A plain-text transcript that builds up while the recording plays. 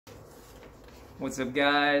What's up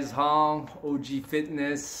guys, Hong, OG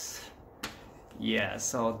Fitness. Yeah,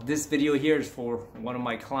 so this video here is for one of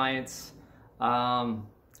my clients.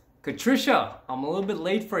 Katricia, I'm a little bit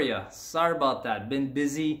late for you. Sorry about that. Been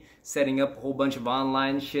busy setting up a whole bunch of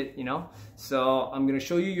online shit, you know. So I'm gonna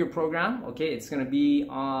show you your program, okay? It's gonna be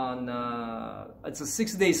on, it's a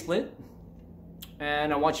 6-day split.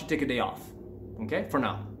 And I want you to take a day off, okay, for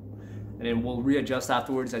now. And then we'll readjust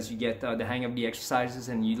afterwards as you get the hang of the exercises,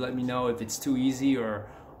 and you let me know if it's too easy or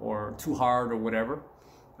too hard or whatever.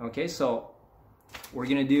 Okay, so we're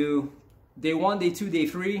gonna do day 1, day 2, day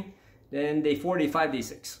 3, then day 4, day 5, day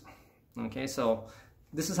 6. Okay, so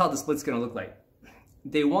this is how the split's gonna look like.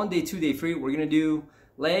 Day 1, day 2, day 3, we're gonna do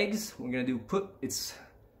legs. We're gonna do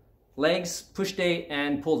legs, push day,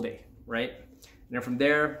 and pull day, right? And then from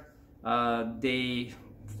there, day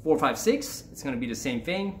 4, 5, 6, it's gonna be the same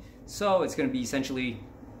thing. So it's going to be essentially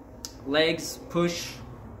legs, push,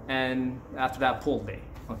 and after that pull day.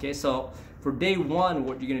 Okay, so for day 1,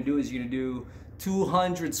 what you're going to do is you're going to do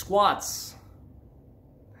 200 squats.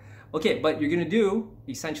 Okay, but you're going to do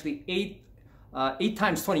essentially 8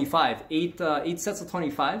 times 25, 8 sets of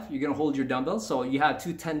 25. You're going to hold your dumbbells. So you have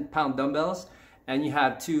 2 10-pound dumbbells and you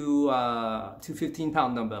have two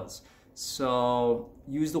 15-pound dumbbells. So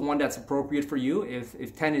use the one that's appropriate for you.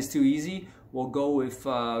 If 10 is too easy, we'll go with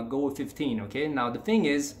 15. Okay. Now the thing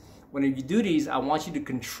is, when you do these, I want you to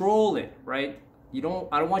control it, right? I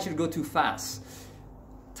don't want you to go too fast.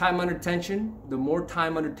 Time under tension. The more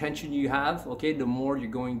time under tension you have, okay, the more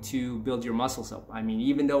you're going to build your muscles up. I mean,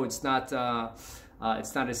 even though it's not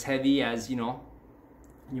as heavy as you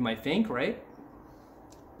might think, right?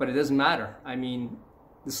 But it doesn't matter. I mean,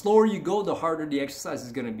 the slower you go, the harder the exercise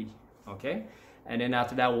is going to be. Okay, and then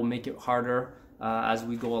after that, we'll make it harder as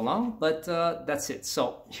we go along, but that's it.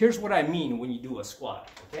 So here's what I mean when you do a squat,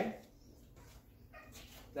 okay?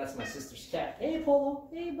 That's my sister's cat. Hey, Polo.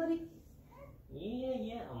 Hey, buddy.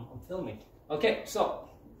 Yeah, I'm filming. Okay, so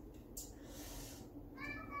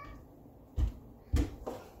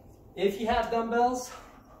if you have dumbbells,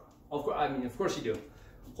 of course you do.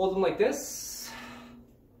 Hold them like this,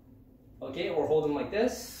 okay, or hold them like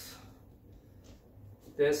this,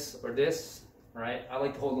 or this, all right? I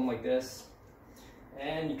like to hold them like this.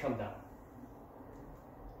 And you come down.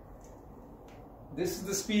 This is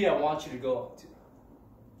the speed I want you to go up to.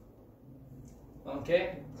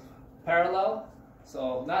 Okay? Parallel.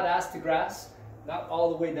 So not ass to grass. Not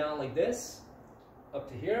all the way down like this. Up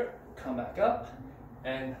to here. Come back up.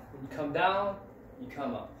 And when you come down, you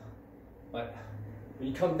come up. But when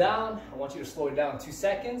you come down, I want you to slow it down 2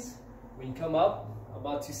 seconds. When you come up,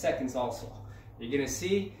 about 2 seconds also. You're going to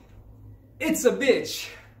see it's a bitch.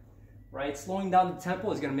 Right, slowing down the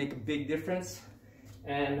tempo is going to make a big difference.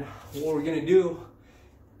 And what we're going to do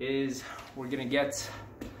is we're going to get,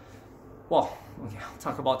 well, okay, I'll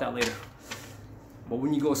talk about that later. But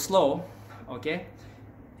when you go slow, okay,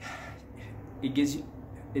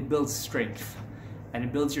 it builds strength, and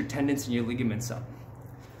it builds your tendons and your ligaments up.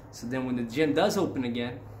 So then when the gym does open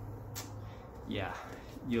again, yeah,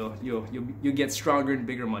 you'll get stronger and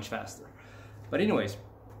bigger much faster. But anyways,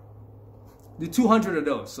 do 200 of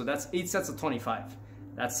those, so that's 8 sets of 25.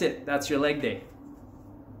 That's it, that's your leg day.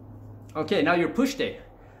 Okay, now your push day.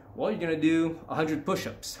 Well, you're gonna do 100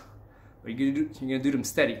 push-ups. But you're gonna do them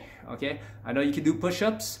steady, okay? I know you can do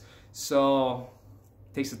push-ups, so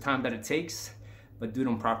it takes the time that it takes, but do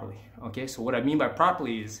them properly, okay? So what I mean by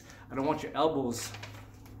properly is, I don't want your elbows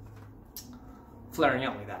flaring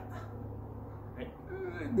out like that.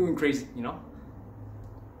 Right? Doing crazy, you know?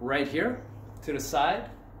 Right here, to the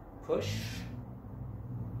side, push.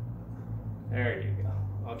 There you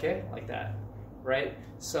go. Okay, like that, right?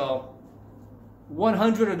 So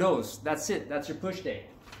 100 of those, that's it. That's your push day.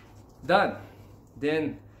 Done.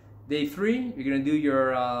 Then day 3, you're gonna do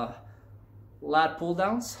your lat pull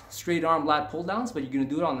downs, straight arm lat pull downs, but you're gonna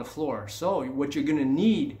do it on the floor. So what you're gonna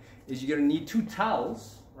need is you're gonna need 2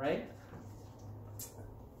 towels, right?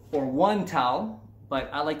 Or 1 towel, but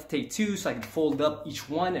I like to take 2 so I can fold up each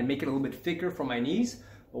one and make it a little bit thicker for my knees.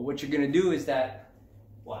 But what you're gonna do is that,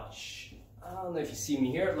 watch. I don't know if you see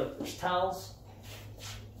me here. Look, there's towels.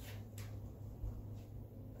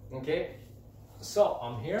 Okay, so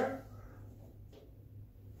I'm here.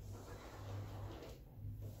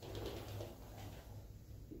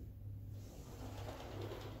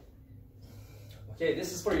 Okay,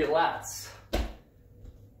 this is for your lats.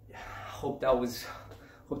 Hope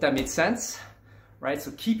that made sense, right?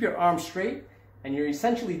 So keep your arms straight, and you're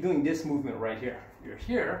essentially doing this movement right here. You're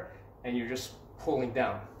here, and you're just pulling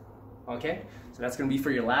down. Okay, so that's gonna be for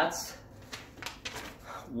your lats.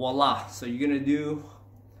 Voila, so you're gonna do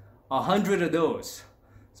 100 of those.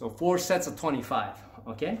 So 4 sets of 25,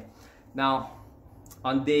 okay? Now,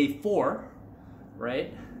 on day 4,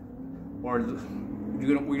 right? Or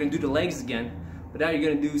we're gonna do the legs again, but now you're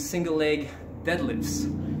gonna do single leg deadlifts.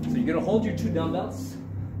 So you're gonna hold your 2 dumbbells,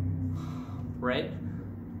 right?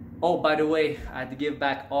 Oh, by the way, I had to give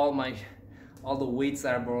back all the weights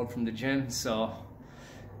that I borrowed from the gym, so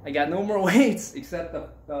I got no more weights except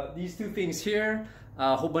these 2 things here,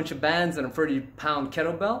 a whole bunch of bands and a 30-pound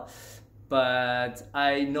kettlebell. But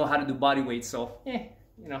I know how to do body weight, so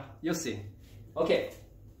you know, you'll see. Okay.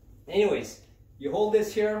 Anyways, you hold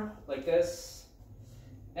this here like this,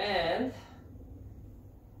 and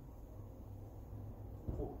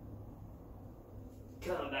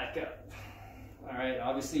come back up. All right,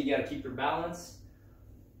 obviously you gotta keep your balance.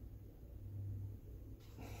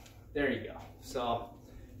 There you go. So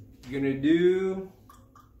you're gonna do,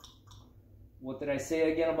 what did I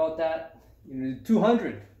say again about that? You're gonna do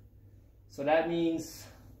 200. So that means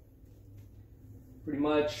pretty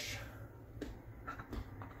much,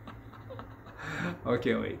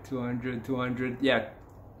 okay, wait, 200, yeah,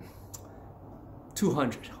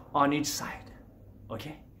 200 on each side,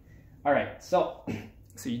 okay? All right, so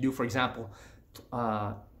you do, for example,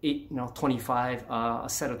 25, a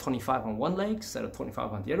set of 25 on one leg, set of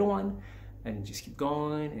 25 on the other one, and just keep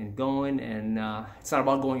going and going. And it's not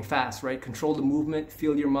about going fast, right? Control the movement,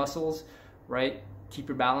 feel your muscles, right? Keep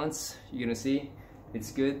your balance. You're gonna see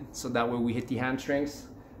it's good, so that way we hit the hamstrings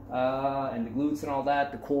and the glutes and all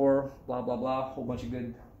that, the core, blah blah blah, whole bunch of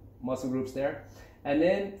good muscle groups there. And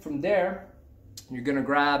then from there, you're gonna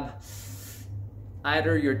grab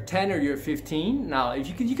either your 10 or your 15. Now, if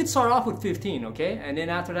you could start off with 15, okay? And then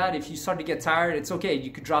after that, if you start to get tired, it's okay.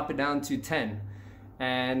 You could drop it down to 10.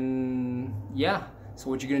 And yeah, so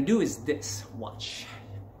what you're gonna do is this. Watch.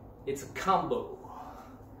 It's a combo.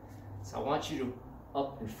 So I want you to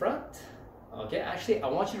up in front. Okay, actually, I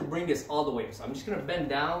want you to bring this all the way. So I'm just gonna bend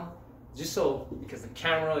down, just so, because the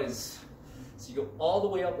camera is, so you go all the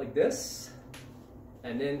way up like this,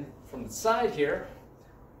 and then from the side here,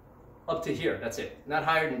 up to here, that's it. Not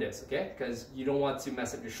higher than this, okay? Because you don't want to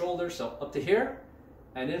mess up your shoulders, so up to here,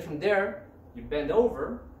 and then from there, you bend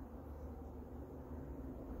over,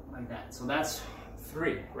 like that. So that's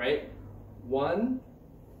 3, right? 1,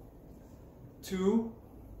 2,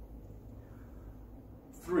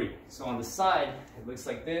 3. So on the side, it looks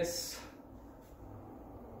like this.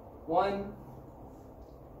 1,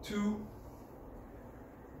 2,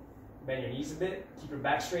 bend your knees a bit, keep your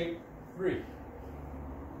back straight. 3,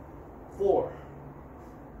 4,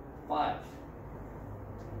 5,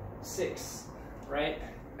 6, right?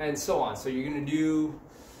 And so on. So you're gonna do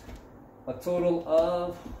a total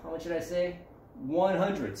of, how much did I say?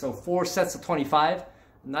 100. So 4 sets of 25.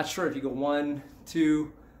 I'm not sure if you go 1,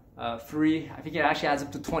 2, 3. I think it actually adds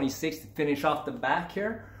up to 26 to finish off the back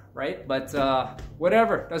here, right? But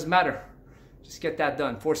whatever, doesn't matter. Just get that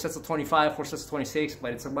done. 4 sets of 25, 4 sets of 26,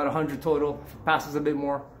 but it's about 100 total. If it passes a bit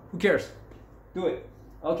more, who cares? Do it.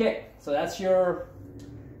 Okay, so that's your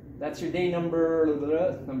day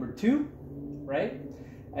number 2, right?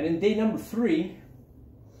 And in day number 3,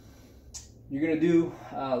 you're gonna do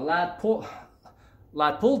lat pull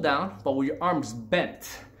down, but with your arms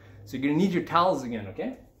bent. So you're gonna need your towels again,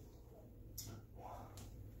 okay?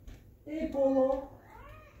 Hey, Polo.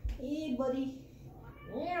 Hey, buddy.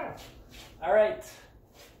 Yeah. All right.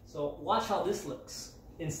 So watch how this looks.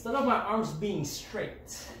 Instead of my arms being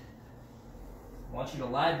straight, I want you to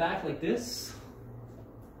lie back like this.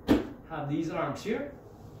 Have these arms here.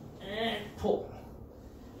 And pull.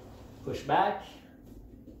 Push back.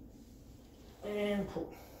 And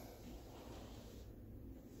pull.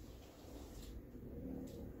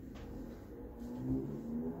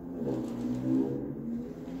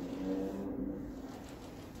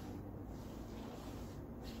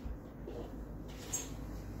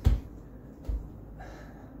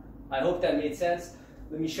 I hope that made sense.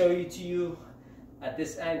 Let me show you to you at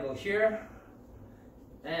this angle here.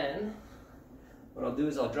 And what I'll do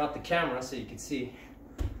is I'll drop the camera so you can see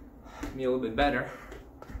me a little bit better.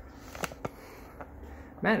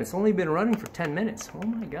 Man, it's only been running for 10 minutes. Oh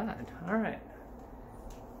my God. All right.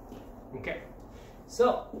 Okay.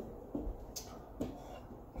 So,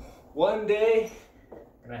 one day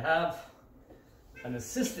I'm gonna have an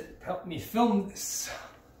assistant help me film this.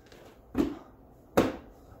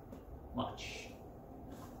 Watch.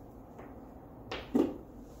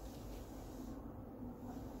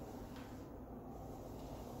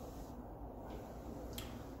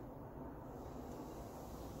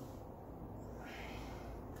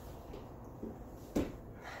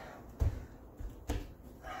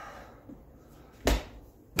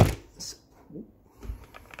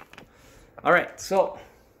 All right, so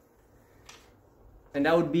and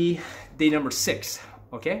that would be day number 6.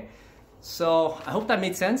 Okay, so I hope that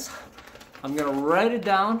made sense. I'm gonna write it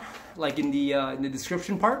down like in the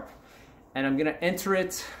description part, and I'm gonna enter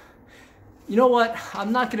it. You know what?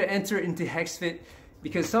 I'm not gonna enter it into HexFit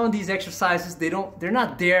because some of these exercises they're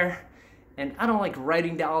not there, and I don't like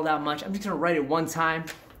writing down all that much. I'm just gonna write it one time.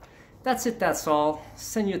 That's it. That's all.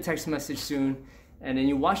 Send you a text message soon, and then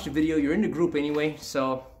you watch the video. You're in the group anyway,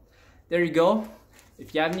 so there you go.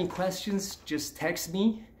 If you have any questions, just text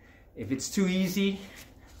me. If it's too easy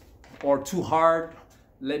or too hard,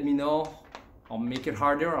 let me know. I'll make it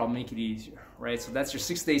harder, I'll make it easier, right? So that's your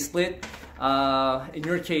 6-day split. In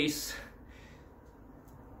your case,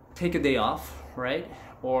 take a day off, right?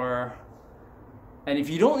 And if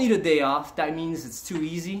you don't need a day off, that means it's too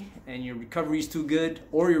easy and your recovery is too good,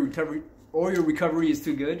 or your recovery is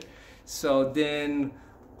too good. So then,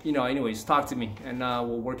 you know, anyways, talk to me and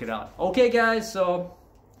we'll work it out. Okay, guys, so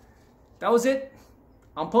that was it.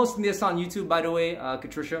 I'm posting this on YouTube, by the way,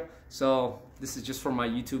 Katricia. So this is just for my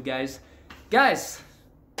YouTube guys. Guys,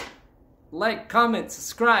 like, comment,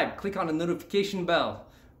 subscribe, click on the notification bell,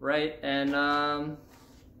 right? And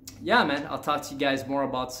yeah, man, I'll talk to you guys more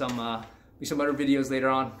about some other videos later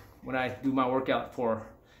on when I do my workout for,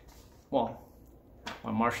 well,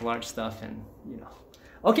 my martial arts stuff, and you know.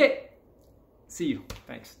 Okay, see you.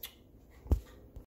 Thanks.